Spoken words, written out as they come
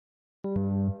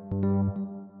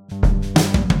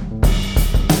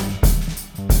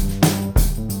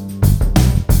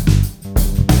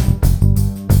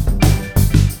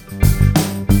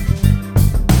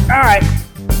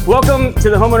to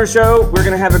the Homeowner Show. We're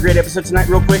going to have a great episode tonight.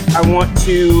 Real quick, I want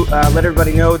to let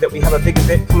everybody know that we have a big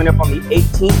event coming up on the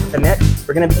 18th at the Net.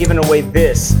 We're going to be giving away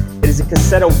this. It is a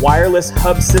Caseta wireless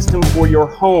hub system for your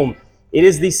home. It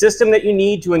is the system that you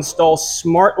need to install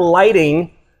smart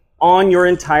lighting on your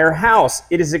entire house.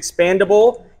 It is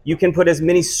expandable. You can put as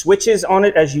many switches on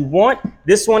it as you want.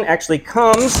 This one actually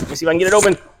comes, let me see if I can get it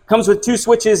open, comes with 2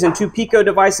 switches and 2 Pico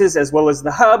devices as well as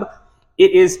the hub.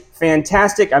 It is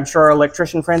fantastic. I'm sure our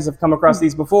electrician friends have come across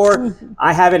these before.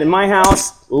 I have it in my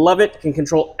house, love it, can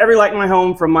control every light in my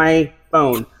home from my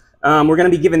phone. We're gonna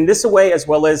be giving this away as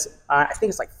well as, I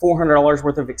think it's like $400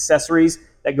 worth of accessories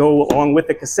that go along with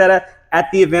the Caseta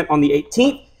at the event on the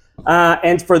 18th.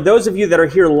 And for those of you that are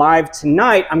here live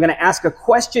tonight, I'm gonna ask a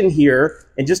question here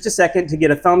in just a second to get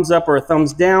a thumbs up or a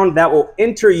thumbs down. That will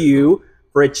enter you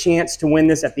for a chance to win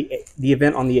this at the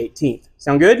event on the 18th.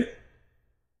 Sound good?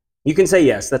 You can say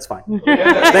yes, that's fine.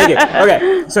 Thank you.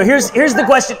 Okay, so here's the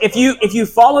question. If you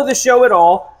follow the show at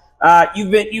all,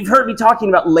 you've heard me talking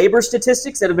about labor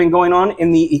statistics that have been going on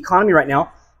in the economy right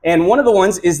now. And one of the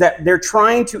ones is that they're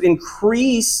trying to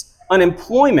increase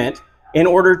unemployment in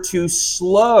order to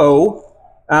slow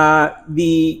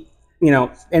the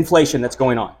inflation that's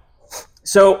going on.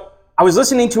 So I was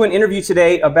listening to an interview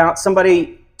today about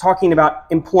somebody talking about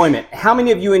employment. How many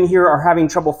of you in here are having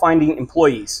trouble finding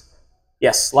employees?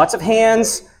 Yes, lots of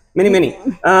hands, many.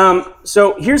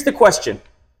 So here's the question.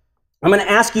 I'm going to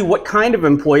ask you what kind of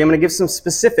employee. I'm going to give some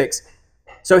specifics.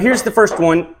 So here's the first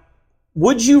one.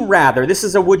 Would you rather, this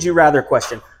is a would you rather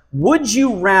question. Would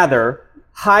you rather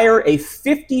hire a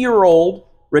 50-year-old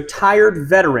retired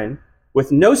veteran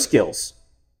with no skills,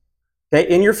 okay,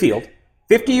 in your field,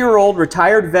 50-year-old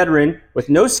retired veteran with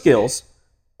no skills,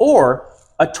 or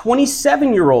a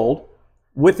 27-year-old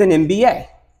with an MBA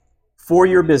for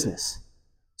your business?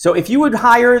 So if you would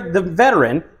hire the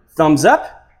veteran, thumbs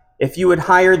up. If you would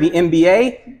hire the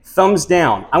MBA, thumbs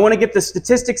down. I want to get the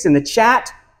statistics in the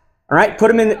chat. All right, put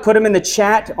them in the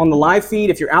chat on the live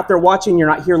feed. If you're out there watching, you're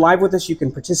not here live with us, you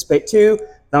can participate too.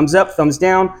 Thumbs up, thumbs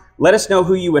down. Let us know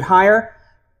who you would hire.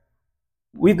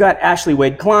 We've got Ashley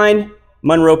Wade Cline,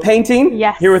 Monroe Painting,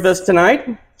 here with us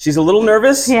tonight. She's a little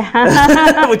nervous,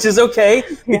 which is okay,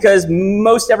 because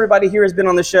most everybody here has been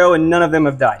on the show and none of them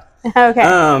have died.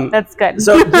 Okay, that's good.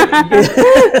 So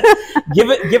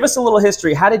give us a little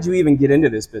history. How did you even get into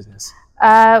this business?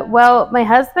 Well, my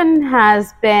husband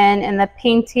has been in the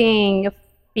painting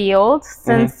field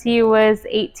since he was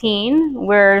 18.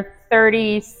 We're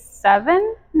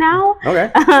 37 now.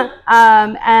 Okay.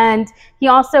 And he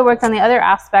also worked on the other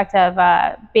aspect of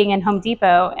being in Home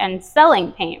Depot and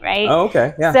selling paint, right? Oh,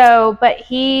 okay. Yeah. So, but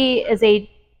he is a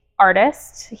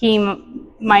artist. He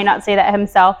might not say that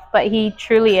himself, but he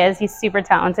truly is. He's super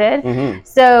talented.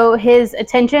 So his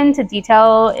attention to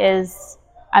detail is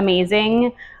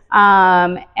amazing.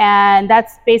 And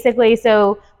that's basically,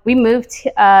 so we moved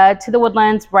to the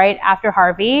Woodlands right after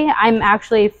Harvey. I'm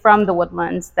actually from the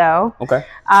Woodlands though. Okay.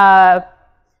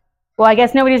 Well, I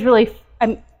guess nobody's really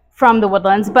from the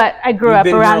Woodlands, but I grew up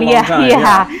around,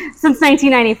 since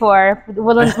 1994. The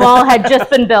Woodlands Mall had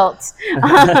just been built.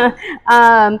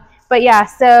 But yeah,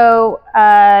 so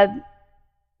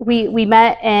we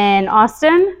met in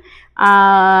Austin,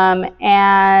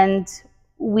 and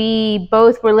we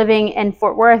both were living in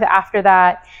Fort Worth after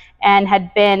that, and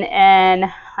had been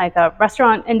in like a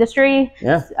restaurant industry.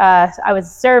 Yeah. I was a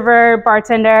server,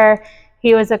 bartender.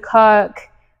 He was a cook.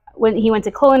 When he went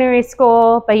to culinary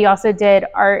school, but he also did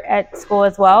art at school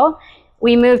as well.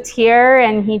 We moved here,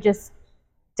 and he just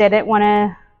didn't want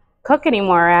to cook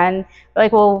anymore. And we're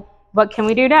like, well, what can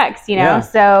we do next? You know, yeah.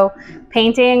 So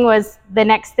painting was the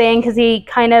next thing, because he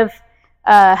kind of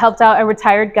helped out a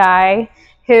retired guy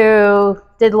who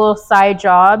did little side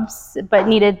jobs, but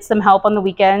needed some help on the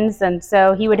weekends. And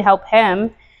so he would help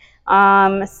him.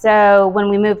 So when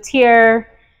we moved here,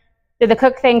 did the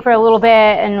cook thing for a little bit,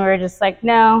 and we were just like,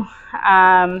 no,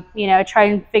 try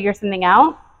and figure something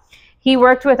out. He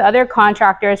worked with other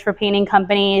contractors for painting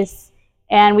companies,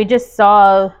 and we just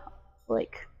saw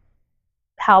like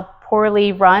how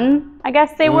poorly run, I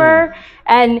guess they were.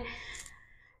 And,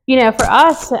 for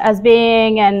us as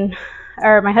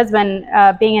my husband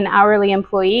being an hourly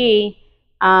employee,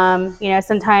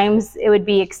 sometimes it would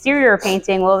be exterior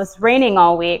painting. Well, it was raining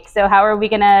all week, so how are we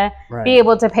going to be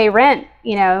able to pay rent,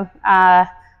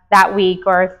 that week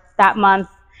or that month?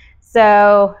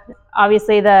 So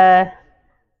obviously the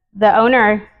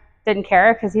owner didn't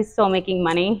care, because he's still making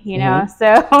money,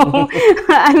 So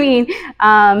I mean,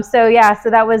 so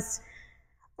that was,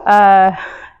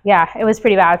 it was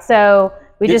pretty bad. So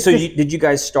did you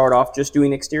guys start off just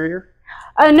doing exterior?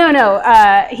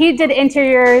 No. He did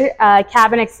interior,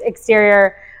 cabinets,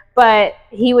 exterior, but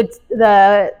he would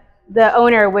the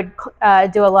owner would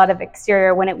do a lot of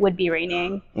exterior when it would be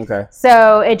raining. Okay.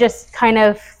 So it just kind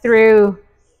of threw,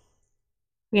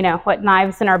 what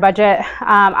knives in our budget.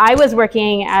 I was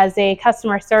working as a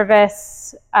customer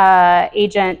service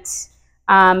agent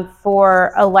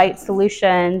for Alight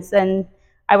Solutions, and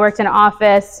I worked in an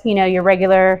office, your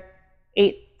regular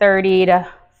 8:30 to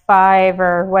 5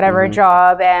 or whatever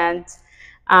job, and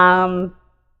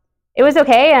it was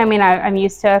okay. I mean, I'm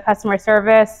used to customer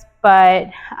service, but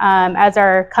as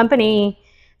our company,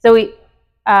 so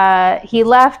he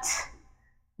left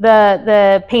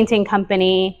the painting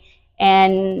company,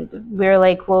 and we were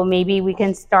like, well, maybe we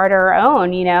can start our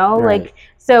own, Right.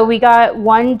 So we got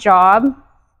one job,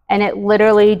 and it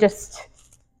literally just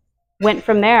went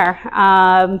from there.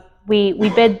 We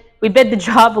bid the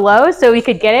job low so we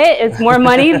could get it. It's more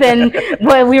money than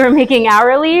what we were making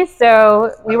hourly,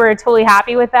 so we were totally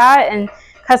happy with that. And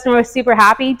customer was super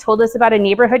happy. Told us about a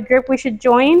neighborhood group we should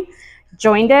join.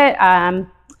 Joined it,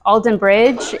 Alden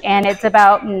Bridge, and it's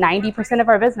about 90% of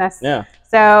our business. Yeah.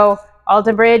 So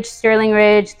Alden Bridge, Sterling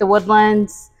Ridge, the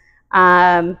Woodlands.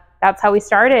 That's how we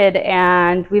started,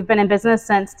 and we've been in business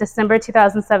since December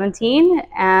 2017,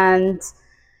 and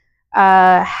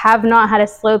have not had a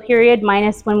slow period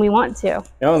minus when we want to.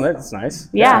 Oh, that's nice.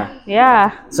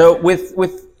 Yeah. So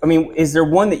I mean, is there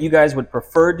one that you guys would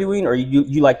prefer doing, or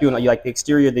you like doing? You like the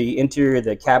exterior, the interior,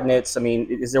 the cabinets? I mean,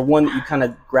 is there one that you kind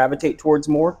of gravitate towards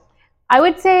more? I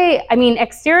would say,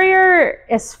 exterior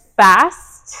is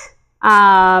fast,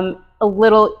 a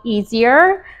little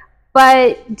easier,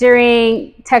 but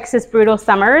during Texas brutal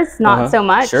summers, not so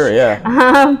much. Sure, yeah.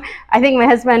 I think my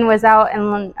husband was out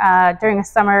during a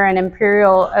summer in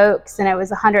Imperial Oaks, and it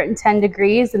was 110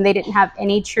 degrees, and they didn't have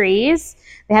any trees.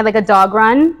 They had like a dog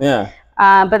run. Yeah.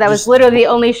 But that was literally the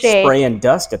only shade. Spraying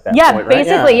dust at that point, right?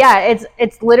 Basically,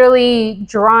 it's literally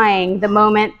drying the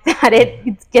moment that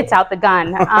it gets out the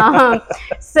gun.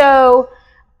 So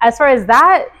as far as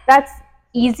that's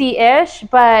easy-ish,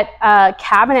 but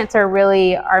cabinets are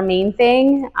really our main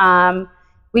thing.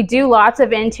 We do lots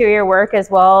of interior work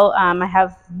as well. I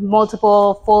have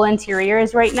multiple full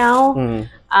interiors right now.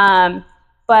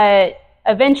 But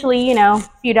eventually,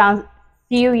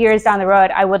 few years down the road,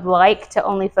 I would like to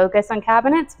only focus on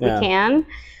cabinets if we can.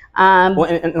 Well,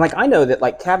 and like I know that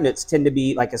like cabinets tend to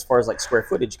be like, as far as like square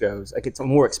footage goes, like it's a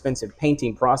more expensive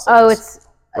painting process. Oh, it's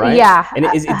right? Yeah. And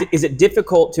is it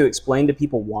difficult to explain to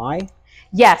people why?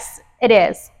 Yes, it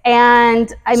is.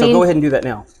 And I mean, go ahead and do that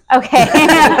now. Okay.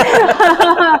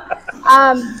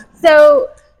 So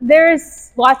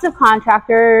there's lots of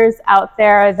contractors out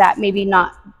there that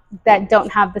that don't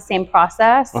have the same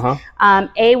process.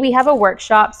 We have a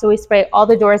workshop, so we spray all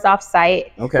the doors off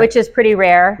site, which is pretty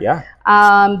rare. Yeah.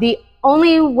 The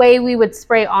only way we would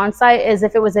spray on site is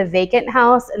if it was a vacant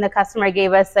house and the customer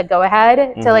gave us a go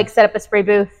ahead to like set up a spray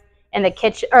booth in the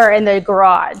kitchen or in the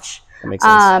garage. That makes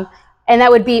sense. And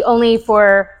that would be only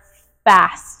for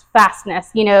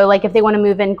fastness, like if they want to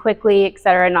move in quickly, et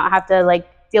cetera, and not have to like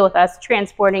deal with us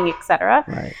transporting, et cetera.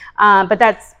 Right. But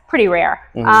that's pretty rare.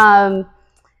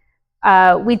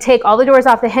 We take all the doors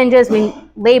off the hinges. We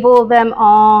label them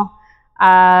all.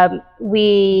 When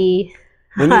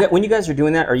you guys are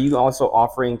doing that, are you also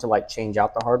offering to like change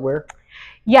out the hardware?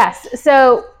 Yes.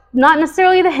 So not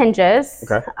necessarily the hinges.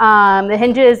 Okay. The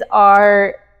hinges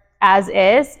are as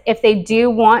is. If they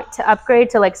do want to upgrade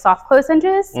to like soft close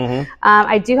hinges,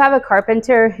 I do have a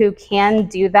carpenter who can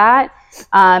do that.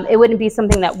 It wouldn't be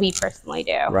something that we personally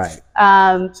do. Right.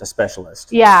 It's a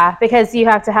specialist. Yeah, because you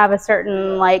have to have a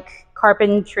certain like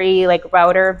carpentry like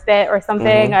router bit or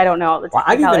something. I don't know all the Well,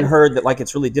 I've even heard that like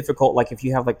it's really difficult, like if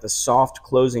you have like the soft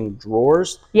closing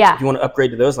drawers, if you want to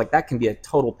upgrade to those, like that can be a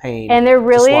total pain. And they're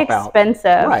really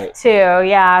expensive too.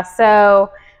 Yeah.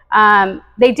 So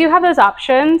they do have those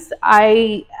options.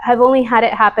 I have only had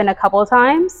it happen a couple of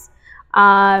times.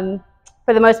 For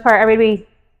the most part, everybody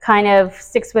kind of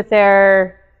sticks with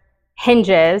their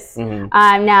hinges.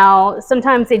 Now,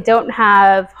 sometimes they don't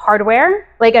have hardware,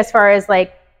 like as far as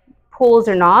like pulls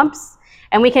or knobs,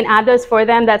 and we can add those for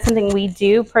them. That's something we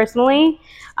do personally.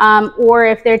 Or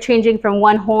if they're changing from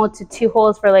one hole to two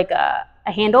holes for like a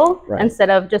handle instead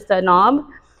of just a knob.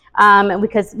 And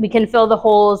because we can fill the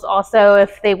holes also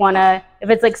if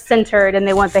it's like centered and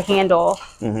they want the handle.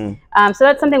 So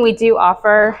that's something we do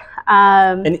offer.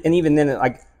 And even then,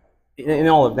 like in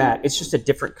all of that, it's just a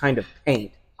different kind of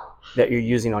paint. that you're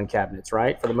using on cabinets,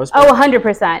 right? For the most part. Oh,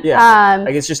 100%. Yeah.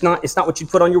 Like it's not what you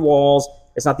put on your walls.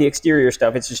 It's not the exterior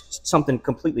stuff. It's just something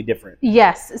completely different.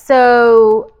 Yes.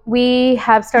 So we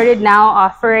have started now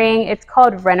offering, it's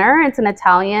called Renner. It's an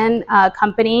Italian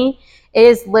company. It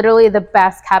is literally the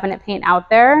best cabinet paint out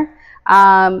there.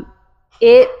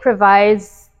 It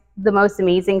provides the most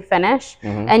amazing finish,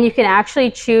 and you can actually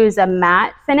choose a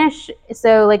matte finish.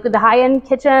 So like with the high-end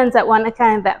kitchens that want a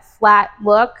kind of that flat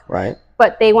look, right?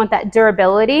 But they want that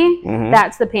durability,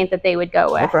 that's the paint that they would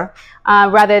go with,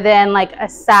 rather than like a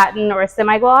satin or a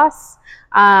semi-gloss.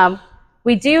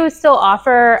 We do still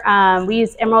offer, we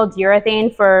use emerald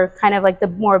urethane for kind of like the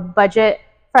more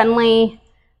budget-friendly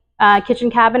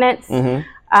kitchen cabinets.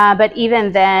 But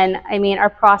even then, I mean, our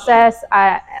process,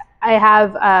 I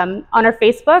have on our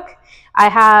Facebook, I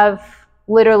have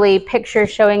literally pictures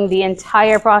showing the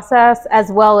entire process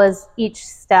as well as each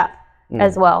step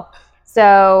as well.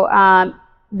 So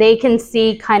they can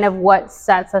see kind of what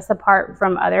sets us apart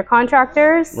from other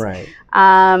contractors. Right.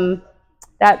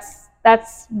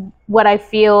 That's what I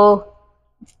feel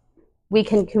we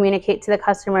can communicate to the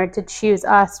customer to choose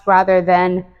us rather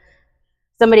than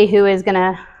somebody who is going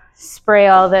to spray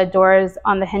all the doors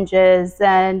on the hinges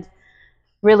and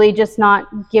really just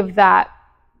not give that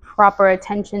proper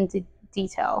attention to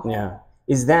detail. Yeah.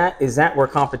 Is that where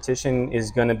competition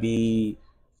is going to be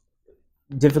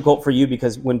difficult for you?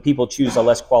 Because when people choose a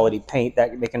less quality paint,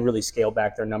 that they can really scale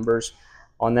back their numbers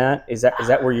on that. Is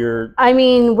that where you're? I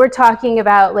mean, we're talking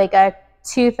about like a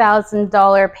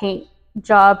 $2,000 paint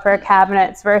job for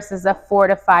cabinets versus a $4,000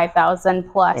 to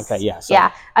 $5,000 plus. Okay, yeah. So.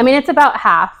 Yeah. I mean, it's about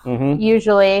half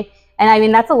usually. And I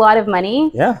mean, that's a lot of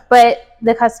money. Yeah. But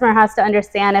the customer has to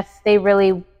understand if they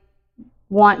really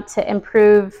want to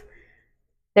improve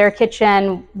their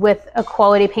kitchen with a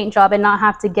quality paint job and not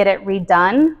have to get it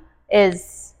redone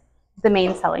is the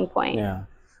main selling point. Yeah.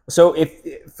 So if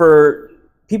for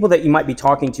people that you might be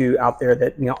talking to out there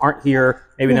that aren't here,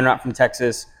 maybe they're not from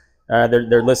Texas,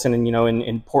 they're listening,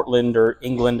 in Portland or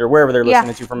England or wherever they're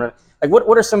listening to from. Like,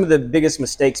 what are some of the biggest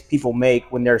mistakes people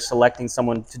make when they're selecting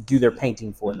someone to do their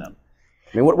painting for them?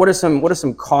 I mean, what are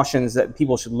some cautions that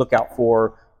people should look out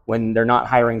for when they're not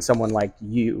hiring someone like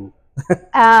you?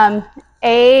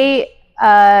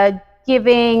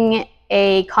 Giving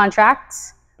a contract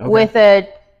with a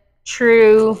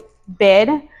true bid,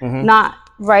 not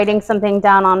writing something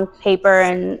down on paper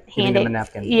and handing them a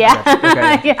napkin. Yeah,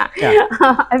 okay.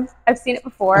 yeah. I've seen it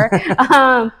before.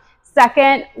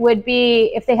 Second would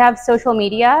be if they have social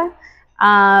media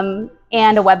and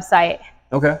a website.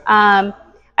 Okay.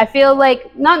 I feel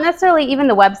like not necessarily even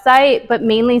the website, but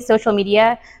mainly social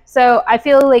media. So I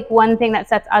feel like one thing that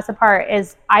sets us apart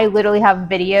is I literally have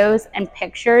videos and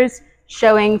pictures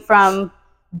showing from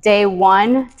day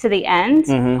one to the end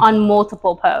on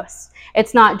multiple posts.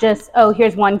 It's not just, oh,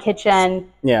 here's one kitchen.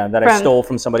 Yeah, that I stole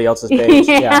from somebody else's page.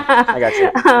 Yeah, I got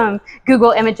you.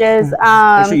 Google Images.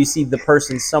 Make sure you see the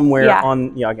person somewhere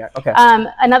on. Yeah, I got. Okay.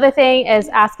 Another thing is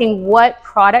asking what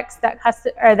products that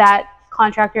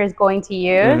contractor is going to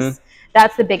use.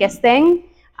 That's the biggest thing.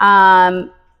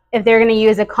 If they're going to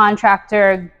use a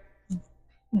contractor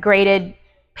graded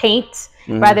paint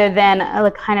rather than a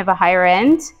kind of a higher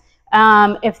end,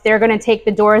 if they're going to take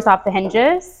the doors off the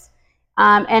hinges,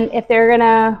 and if they're going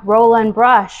to roll and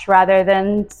brush rather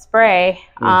than spray,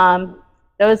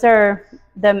 those are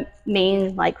the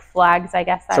main flags, I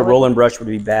guess. So roll and brush would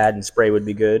be bad and spray would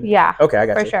be good? Yeah. Okay, I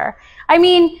got you. For sure. I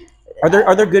mean, are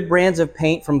there good brands of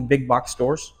paint from big box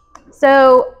stores?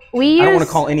 So we use. I don't want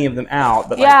to call any of them out,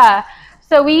 but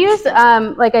so we use,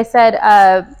 like I said,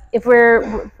 if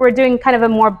we're doing kind of a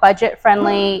more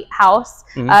budget-friendly house,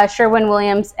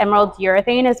 Sherwin-Williams Emerald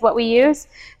Urethane is what we use.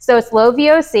 So it's low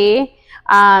VOC.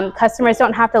 Customers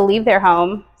don't have to leave their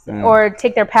home or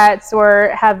take their pets or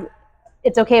have.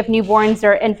 It's okay if newborns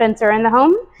or infants are in the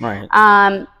home. Right.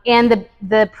 And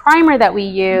the primer that we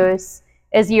use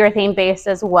is urethane-based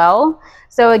as well.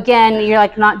 So again, you're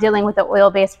not dealing with the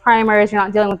oil-based primers. You're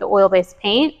not dealing with the oil-based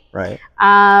paint. Right.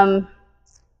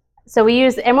 So we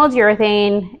use Emerald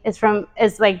Urethane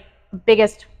is like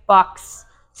biggest box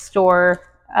store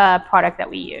product that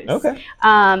we use. Okay.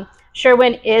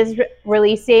 Sherwin is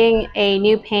releasing a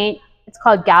new paint. It's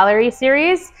called Gallery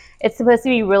Series. It's supposed to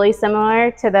be really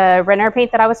similar to the Renner paint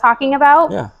that I was talking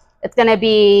about. Yeah. It's going to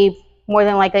be more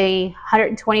than like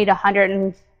 120 to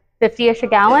 150-ish a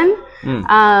gallon.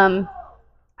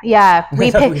 Yeah. We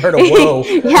heard a whoa.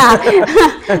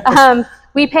 Yeah.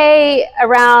 We pay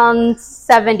around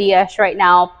 70-ish right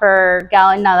now per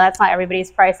gallon. No, that's not everybody's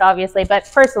price, obviously, but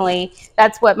personally,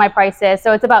 that's what my price is.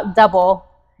 So it's about double.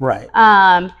 Right.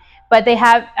 But they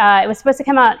have, it was supposed to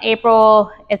come out in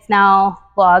April. It's now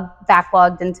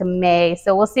backlogged into May.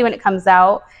 So we'll see when it comes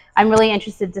out. I'm really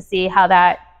interested to see how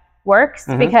that works,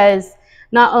 because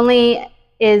not only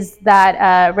is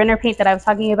that render paint that I was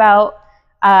talking about,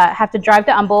 have to drive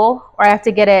to Humble, or I have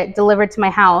to get it delivered to my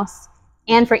house.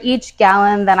 And for each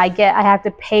gallon that I get, I have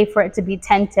to pay for it to be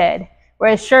tinted.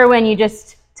 Whereas Sherwin, you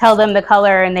just tell them the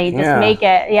color and they just make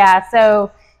it. Yeah,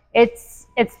 so it's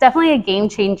definitely a game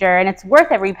changer, and it's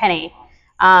worth every penny.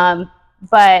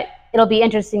 But it'll be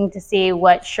interesting to see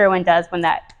what Sherwin does when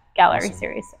that gallery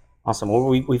series. Awesome. Well,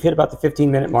 we've hit about the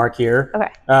 15-minute mark here. Okay.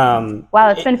 Wow,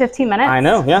 it's been 15 minutes. I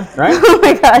know, yeah, right? Oh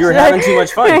my gosh. You were having too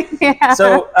much fun. Yeah.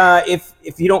 So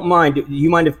if you don't mind, do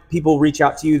you mind if people reach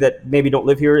out to you that maybe don't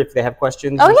live here, if they have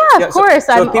questions? Oh yeah, of course.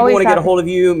 So if people want to get a hold of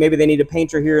you, maybe they need a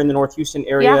painter here in the North Houston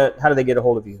area, how do they get a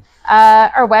hold of you?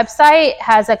 Our website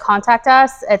has a contact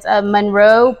us. It's a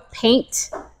Monroe Paint,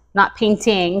 not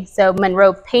painting, so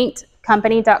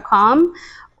monroepaintcompany.com.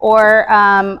 Or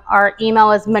our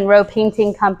email is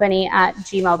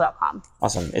monroepaintingcompany@gmail.com.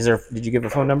 Awesome. Did you give a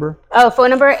phone number? Oh,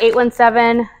 phone number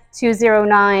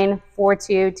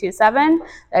 817-209-4227.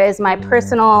 That is my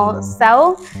personal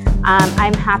cell.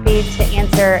 I'm happy to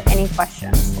answer any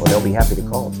questions. Well, they'll be happy to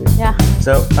call too. Yeah.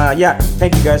 So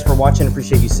thank you guys for watching.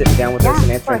 Appreciate you sitting down with us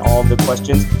and answering all of the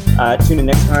questions. Tune in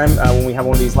next time when we have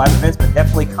one of these live events, but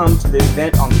definitely come to the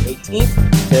event on the 18th.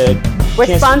 We're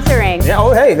sponsoring. Yeah.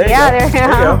 Oh, hey, there you go. There you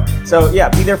go. So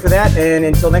be there for that. And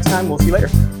until next time, we'll see you later.